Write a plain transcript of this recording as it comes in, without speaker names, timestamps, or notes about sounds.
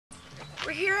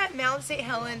We're here at Mount St.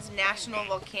 Helens National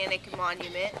Volcanic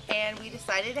Monument, and we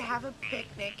decided to have a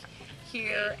picnic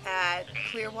here at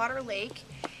Clearwater Lake.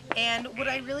 And what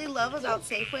I really love about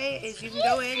Safeway is you can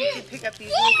go in, you can pick up these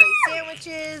really great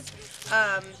sandwiches.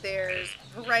 There's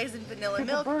Horizon Vanilla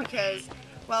Milk because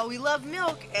while we love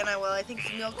milk, and I think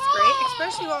milk's great,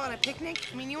 especially while on a picnic.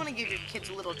 I mean, you want to give your kids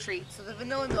a little treat, so the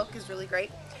vanilla milk is really great.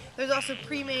 There's also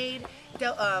pre-made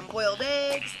boiled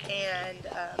eggs, and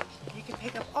you can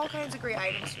pick up all kinds of great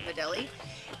items from the deli.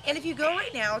 And if you go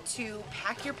right now to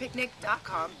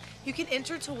packyourpicnic.com, you can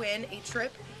enter to win a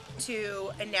trip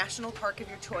to a national park of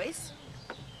your choice.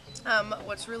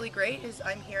 What's really great is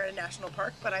I'm here at a national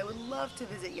park, but I would love to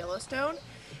visit Yellowstone,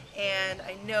 and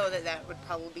I know that that would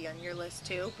probably be on your list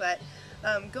too. But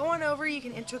go on over, you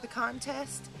can enter the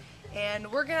contest, and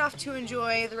we're going off to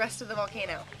enjoy the rest of the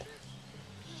volcano.